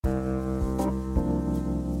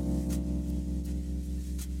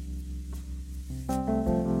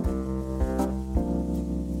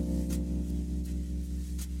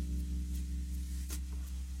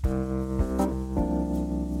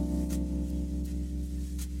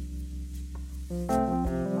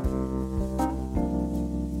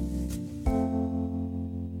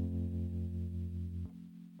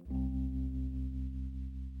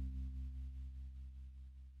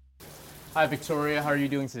Hi, Victoria. How are you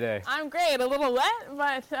doing today? I'm great. A little wet,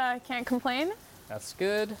 but can't complain. That's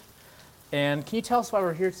good. And can you tell us why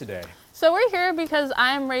we're here today? So we're here because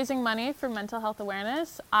I am raising money for mental health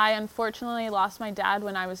awareness. I unfortunately lost my dad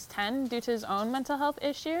when I was 10 due to his own mental health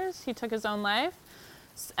issues. He took his own life,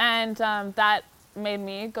 and that made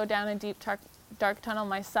me go down a deep, dark tunnel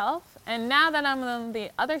myself. And now that I'm on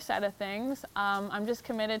the other side of things, I'm just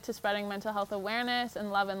committed to spreading mental health awareness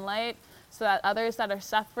and love and light, so that others that are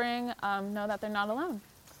suffering know that they're not alone.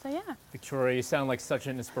 So yeah. Victoria, you sound like such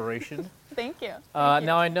an inspiration. Thank you.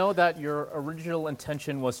 Now I know that your original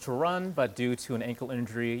intention was to run, but due to an ankle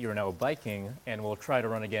injury, you're now biking and will try to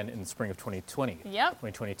run again in the spring of 2020. Yep.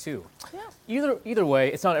 2022. Yeah. Either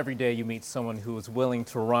way, it's not every day you meet someone who is willing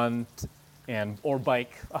to run or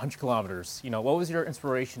bike 100 kilometers. You know, what was your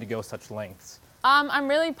inspiration to go such lengths? I'm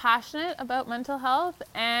really passionate about mental health,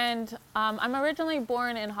 and I'm originally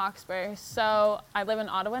born in Hawkesbury, so I live in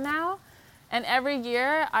Ottawa now. And every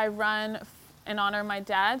year I run in honor of my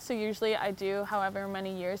dad, so usually I do however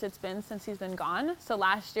many years it's been since he's been gone. So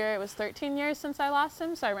last year it was 13 years since I lost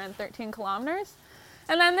him, so I ran 13 kilometers.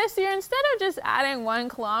 And then this year, instead of just adding 1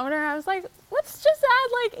 kilometer, I was like, let's just add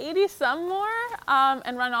like 80 some more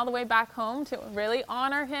and run all the way back home to really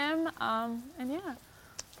honor him. And yeah.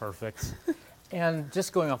 Perfect. And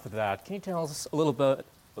just going off of that, can you tell us a little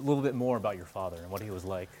bit more about your father and what he was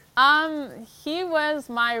like? He was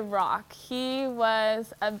my rock. He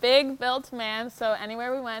was a big built man, so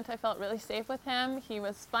anywhere we went, I felt really safe with him. He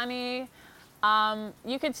was funny.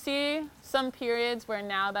 You could see some periods where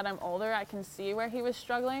now that I'm older, I can see where he was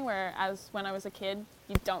struggling, whereas when I was a kid,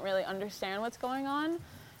 you don't really understand what's going on,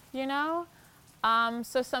 you know?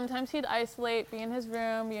 So sometimes he'd isolate, be in his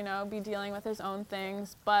room, you know, be dealing with his own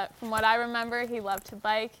things. But from what I remember, he loved to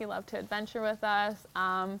bike, he loved to adventure with us.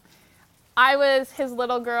 I was his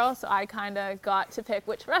little girl, so I kind of got to pick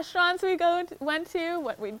which restaurants we went to,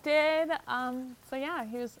 what we did. So yeah,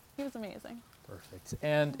 he was amazing. Perfect.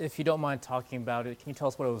 And if you don't mind talking about it, can you tell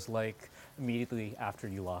us what it was like immediately after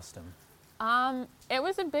you lost him? It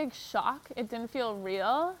was a big shock. It didn't feel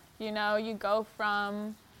real. You know, you go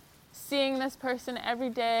from seeing this person every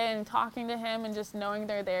day and talking to him and just knowing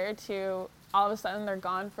they're there to all of a sudden they're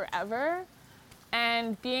gone forever.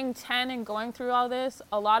 And being 10 and going through all this,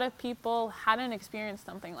 a lot of people hadn't experienced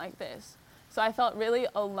something like this. So I felt really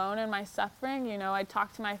alone in my suffering. You know, I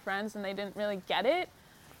talked to my friends and they didn't really get it.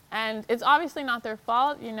 And it's obviously not their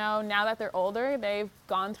fault. You know, now that they're older, they've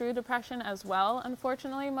gone through depression as well,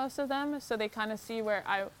 unfortunately, most of them. So they kind of see what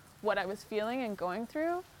I was feeling and going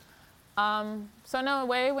through. So in a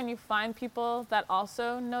way, when you find people that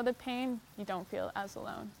also know the pain, you don't feel as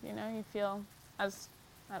alone. You know, you feel as,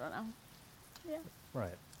 I don't know. Yeah.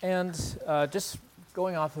 Right. And just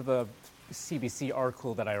going off of a CBC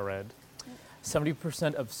article that I read,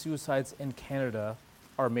 70% of suicides in Canada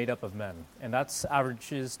are made up of men, and that's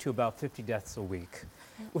averages to about 50 deaths a week.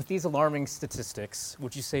 With these alarming statistics,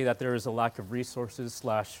 would you say that there is a lack of resources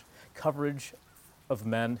 / coverage of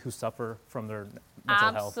men who suffer from their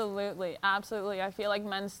mental health? Absolutely. I feel like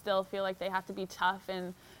men still feel like they have to be tough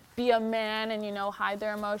and be a man and, you know, hide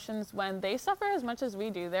their emotions when they suffer as much as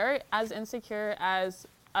we do. They're as insecure as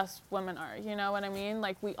us women are, you know what I mean?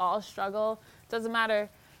 Like, we all struggle. It doesn't matter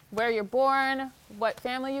where you're born, what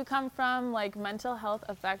family you come from, like, mental health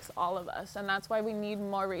affects all of us. And that's why we need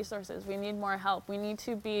more resources. We need more help. We need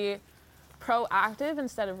to be proactive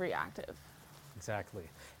instead of reactive. Exactly.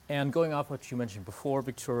 And going off what you mentioned before,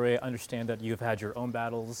 Victoria, I understand that you've had your own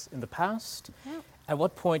battles in the past. Yeah. At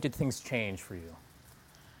what point did things change for you?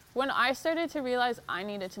 When I started to realize I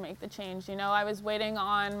needed to make the change, you know, I was waiting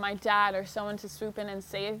on my dad or someone to swoop in and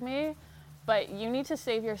save me, but you need to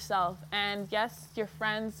save yourself. And yes, your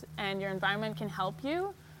friends and your environment can help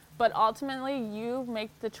you, but ultimately you make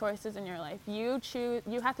the choices in your life. You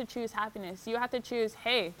have to choose happiness. You have to choose,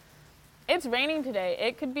 hey, it's raining today.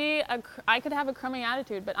 It could be I could have a crummy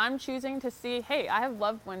attitude, but I'm choosing to see, hey, I have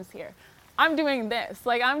loved ones here. I'm doing this,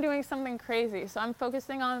 like, I'm doing something crazy. So I'm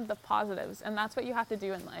focusing on the positives, and that's what you have to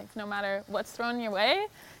do in life, no matter what's thrown your way.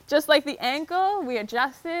 Just like the ankle, we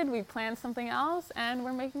adjusted, we planned something else, and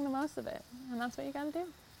we're making the most of it. And that's what you gotta do.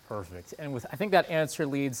 Perfect. And I think that answer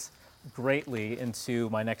leads greatly into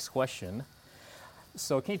my next question.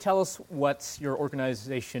 So can you tell us what your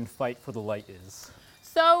organization Fight for the Light is?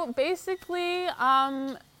 So basically,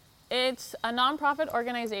 it's a nonprofit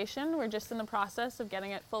organization. We're just in the process of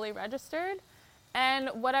getting it fully registered. And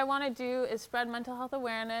what I want to do is spread mental health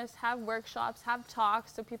awareness, have workshops, have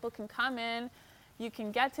talks so people can come in, you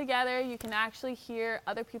can get together, you can actually hear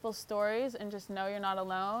other people's stories and just know you're not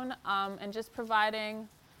alone. And just providing,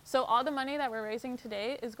 so all the money that we're raising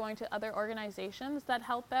today is going to other organizations that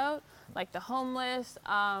help out, like the homeless,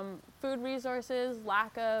 food resources,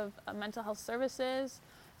 lack of mental health services.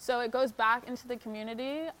 So it goes back into the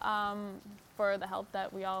community for the help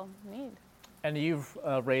that we all need. And you've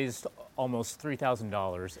raised almost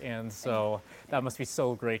 $3,000, and so that must be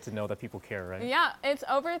so great to know that people care, right? Yeah, it's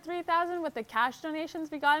over 3,000 with the cash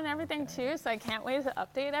donations we got and everything too, so I can't wait to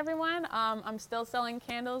update everyone. I'm still selling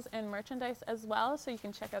candles and merchandise as well, so you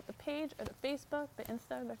can check out the page or the Facebook, the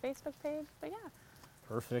Insta, the Facebook page, but yeah.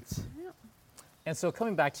 Perfect. Yeah. And so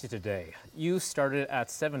coming back to today, you started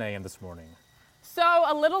at 7 a.m. this morning. So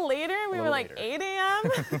a little later, we were little like later. 8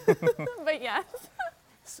 a.m., but yes.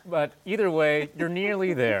 But either way, you're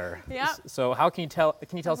nearly there. Yep. So how can you tell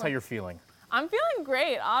us how you're feeling? I'm feeling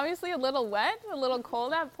great. Obviously a little wet, a little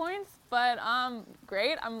cold at points, but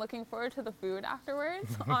great. I'm looking forward to the food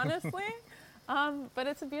afterwards, honestly. But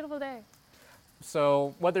it's a beautiful day.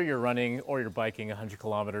 So whether you're running or you're biking 100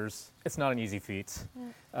 kilometers, it's not an easy feat.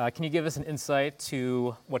 Can you give us an insight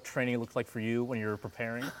to what training looked like for you when you were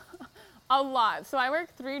preparing? A lot. So I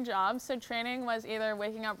work 3 jobs. So training was either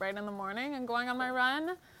waking up right in the morning and going on my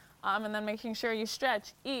run, and then making sure you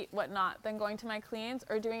stretch, eat, whatnot, then going to my cleans,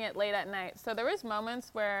 or doing it late at night. So there was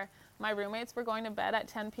moments where my roommates were going to bed at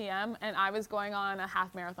 10 p.m. and I was going on a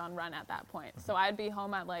half marathon run at that point. So I'd be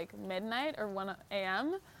home at like midnight or 1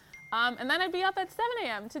 a.m. And then I'd be up at 7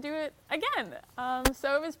 a.m. to do it again.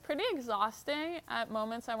 So it was pretty exhausting. At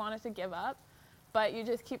moments I wanted to give up. But you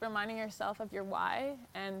just keep reminding yourself of your why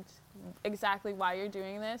and exactly why you're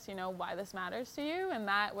doing this, you know, why this matters to you. And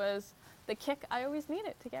that was the kick I always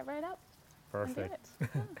needed to get right up. Perfect.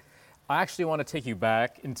 I actually want to take you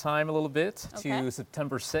back in time a little bit to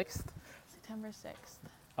September 6th. September 6th.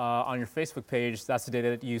 On your Facebook page, that's the day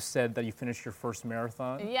that you said that you finished your first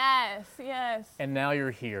marathon. Yes, yes. And now you're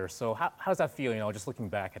here. So how does that feel, you know, just looking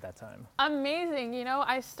back at that time? Amazing. You know,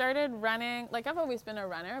 I started running, like I've always been a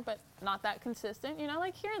runner, but not that consistent, you know,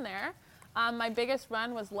 like here and there. My biggest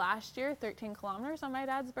run was last year, 13 kilometers on my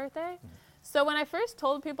dad's birthday. So when I first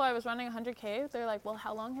told people I was running 100K, they're like, well,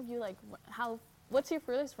 how long have you what's your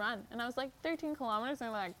furthest run? And I was like, 13 kilometers. And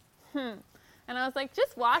they're like, And I was like,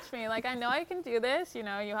 just watch me. Like, I know I can do this. You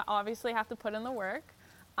know, you obviously have to put in the work,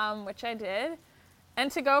 which I did. And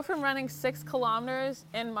to go from running 6 kilometers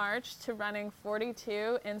in March to running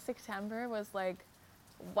 42 in September was like,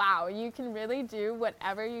 wow, you can really do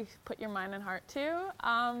whatever you put your mind and heart to.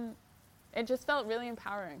 It just felt really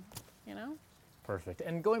empowering, you know? Perfect.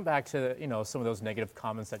 And going back to, you know, some of those negative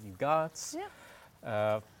comments that you got,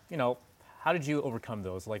 you know, how did you overcome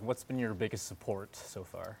those? Like, what's been your biggest support so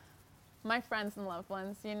far? My friends and loved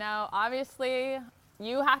ones, you know, obviously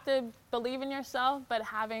you have to believe in yourself, but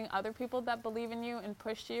having other people that believe in you and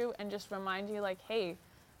push you and just remind you like, hey,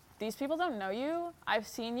 these people don't know you. I've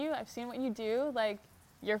seen you. I've seen what you do. Like,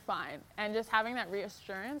 you're fine. And just having that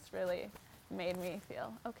reassurance really made me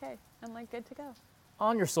feel okay and like good to go.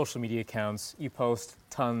 On your social media accounts, you post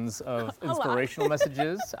tons of inspirational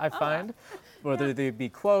messages, I find, whether they be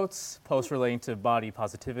quotes, posts relating to body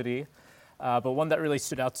positivity. But one that really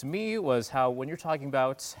stood out to me was how when you're talking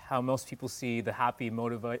about how most people see the happy,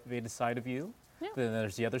 motivated side of you, then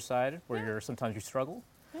there's the other side where sometimes you struggle.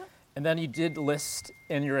 And then you did list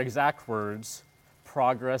in your exact words,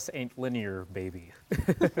 progress ain't linear, baby.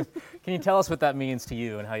 Can you tell us what that means to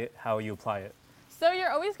you and how you apply it? So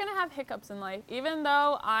you're always going to have hiccups in life. Even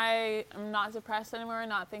though I am not depressed anymore,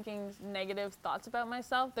 not thinking negative thoughts about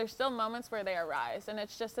myself, there's still moments where they arise. And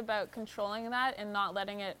it's just about controlling that and not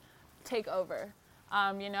letting it take over.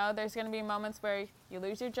 You know, there's going to be moments where you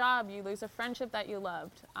lose your job, you lose a friendship that you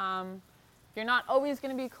loved. You're not always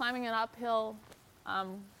going to be climbing an uphill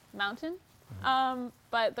mountain,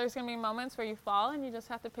 but there's going to be moments where you fall and you just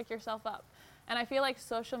have to pick yourself up. And I feel like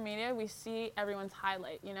social media, we see everyone's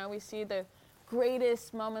highlight. You know, we see the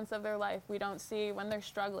greatest moments of their life. We don't see when they're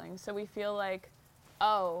struggling. So we feel like,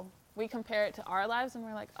 oh, we compare it to our lives and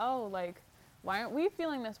we're like, oh, like, why aren't we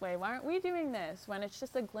feeling this way? Why aren't we doing this? When it's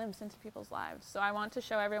just a glimpse into people's lives. So I want to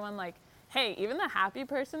show everyone like, hey, even the happy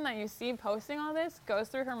person that you see posting all this goes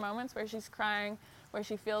through her moments where she's crying, where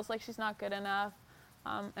she feels like she's not good enough.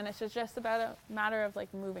 And it's just about a matter of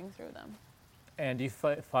like moving through them. And do you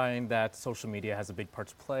find that social media has a big part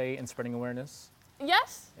to play in spreading awareness?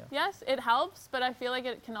 Yes, yes, it helps, but I feel like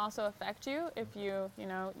it can also affect you if you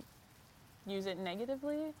know, use it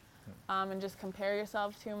negatively and just compare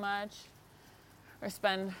yourself too much. Or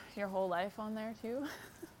spend your whole life on there too.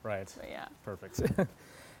 Right. But yeah. Perfect.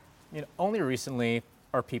 Only recently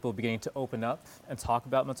are people beginning to open up and talk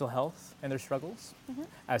about mental health and their struggles,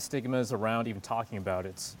 as stigmas around even talking about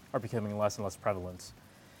it are becoming less and less prevalent.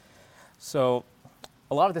 So,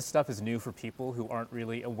 a lot of this stuff is new for people who aren't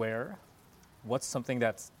really aware. What's something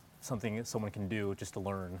someone can do just to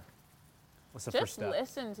learn? What's the first Just step?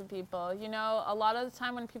 listen to people. A lot of the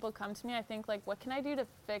time when people come to me, I think like, what can I do to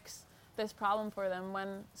fix this problem for them?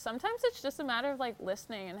 When sometimes it's just a matter of like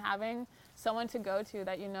listening and having someone to go to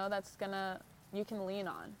that you can lean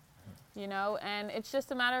on. And it's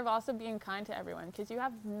just a matter of also being kind to everyone, because you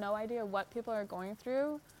have no idea what people are going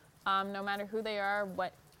through, no matter who they are,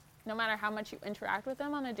 no matter how much you interact with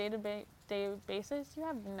them on a day-to-day basis, you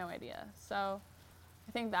have no idea. So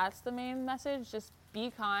I think that's the main message. Just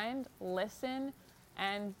be kind, listen,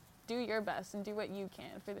 and do your best and do what you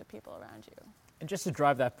can for the people around you. And just to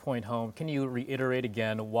drive that point home, can you reiterate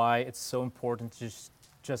again why it's so important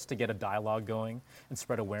just to get a dialogue going and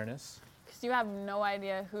spread awareness? Because you have no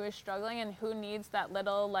idea who is struggling and who needs that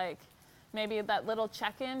little, maybe that little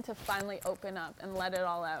check-in to finally open up and let it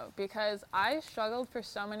all out. Because I struggled for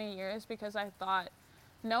so many years because I thought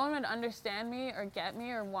no one would understand me or get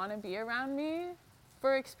me or want to be around me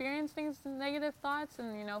for experiencing negative thoughts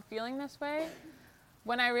and, feeling this way.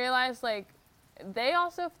 When I realized, they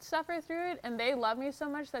also suffer through it and they love me so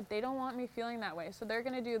much that they don't want me feeling that way. So they're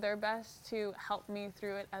going to do their best to help me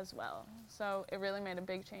through it as well. So it really made a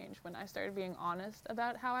big change when I started being honest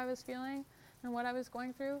about how I was feeling and what I was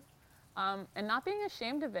going through. And not being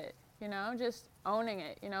ashamed of it, just owning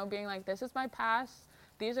it, being like, this is my past.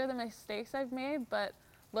 These are the mistakes I've made, but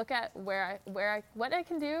look at what I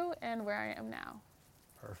can do and where I am now.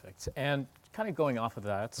 Perfect. And kind of going off of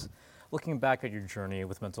that, looking back at your journey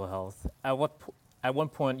with mental health, at one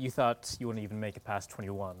point you thought you wouldn't even make it past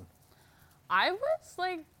 21. I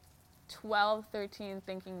was 12, 13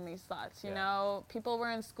 thinking these thoughts, People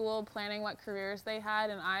were in school planning what careers they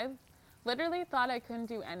had, and I literally thought I couldn't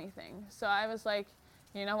do anything. So I was like,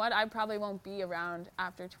 you know what, I probably won't be around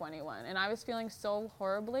after 21. And I was feeling so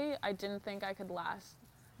horribly, I didn't think I could last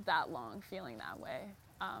that long feeling that way.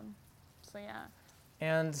 So yeah.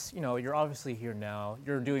 And, you're obviously here now.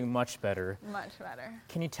 You're doing much better. Much better.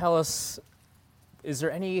 Can you tell us, is there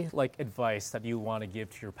any, advice that you want to give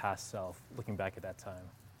to your past self, looking back at that time?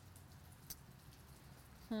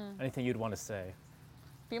 Anything you'd want to say?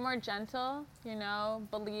 Be more gentle,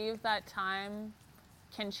 believe that time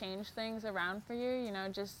can change things around for you.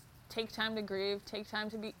 Just take time to grieve, take time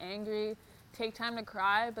to be angry, take time to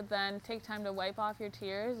cry, but then take time to wipe off your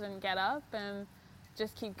tears and get up and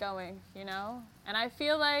just keep going, And I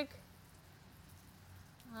feel like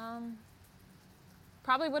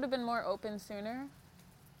probably would have been more open sooner,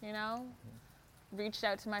 reached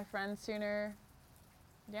out to my friends sooner.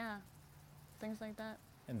 Yeah, things like that.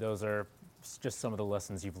 And those are just some of the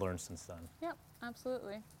lessons you've learned since then. Yep,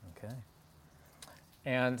 absolutely. Okay.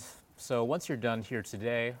 And so once you're done here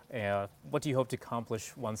today, what do you hope to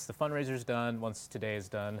accomplish once the fundraiser's done, once today is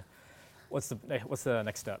done? What's the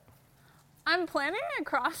next step? I'm planning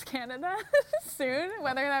across Canada soon,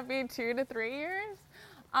 whether that be 2 to 3 years.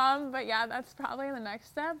 But yeah, that's probably the next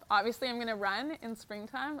step. Obviously, I'm going to run in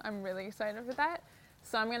springtime. I'm really excited for that.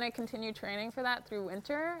 So I'm going to continue training for that through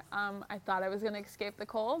winter. I thought I was going to escape the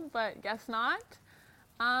cold, but guess not.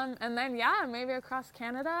 And then, yeah, maybe across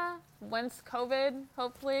Canada. Once COVID,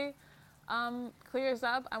 hopefully, clears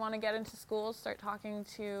up, I want to get into schools, start talking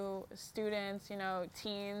to students,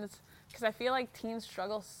 teens, because I feel like teens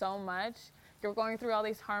struggle so much. You're going through all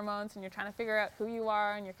these hormones and you're trying to figure out who you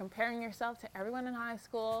are and you're comparing yourself to everyone in high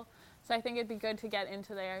school. So I think it'd be good to get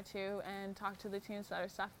into there too and talk to the teens that are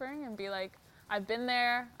suffering and be like, I've been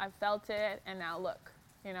there, I've felt it, and now look,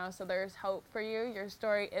 so there's hope for you. Your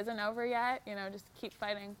story isn't over yet, just keep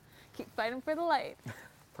fighting for the light.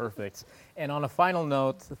 Perfect. And on a final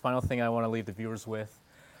note, the final thing I want to leave the viewers with,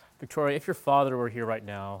 Victoria, if your father were here right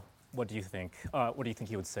now, what do you think? What do you think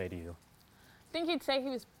he would say to you? I think he'd say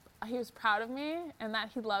he was proud of me and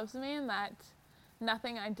that he loves me and that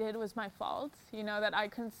nothing I did was my fault. That I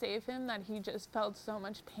couldn't save him, that he just felt so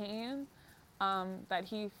much pain, that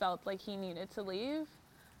he felt like he needed to leave.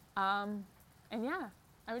 And yeah,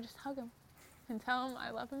 I would just hug him and tell him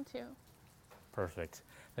I love him too. Perfect.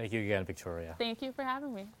 Thank you again, Victoria. Thank you for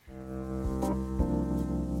having me.